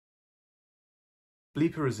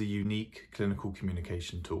Bleepa is a unique clinical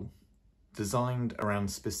communication tool designed around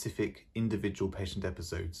specific individual patient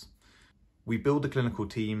episodes. We build a clinical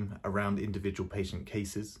team around individual patient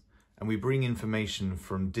cases, and we bring information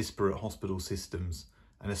from disparate hospital systems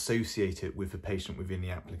and associate it with the patient within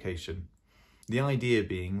the application. The idea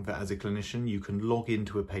being that as a clinician, you can log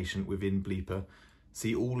into a patient within Bleepa,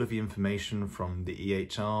 see all of the information from the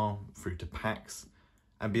EHR through to PACS,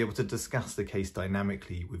 and be able to discuss the case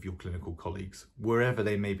dynamically with your clinical colleagues, wherever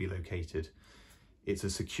they may be located. It's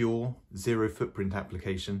a secure, zero footprint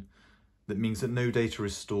application that means that no data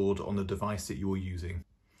is stored on the device that you're using.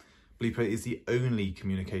 Bleepa is the only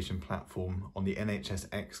communication platform on the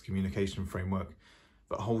NHS-X communication framework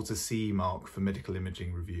that holds a CE mark for medical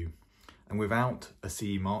imaging review. And without a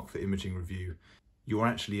CE mark for imaging review, you're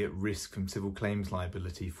actually at risk from civil claims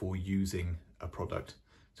liability for using a product.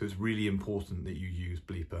 So it's really important that you use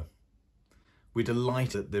Bleepa. We're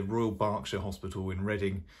delighted that the Royal Berkshire Hospital in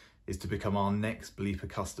Reading is to become our next Bleepa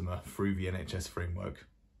customer through the NHS framework.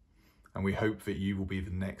 And we hope that you will be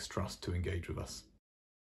the next trust to engage with us.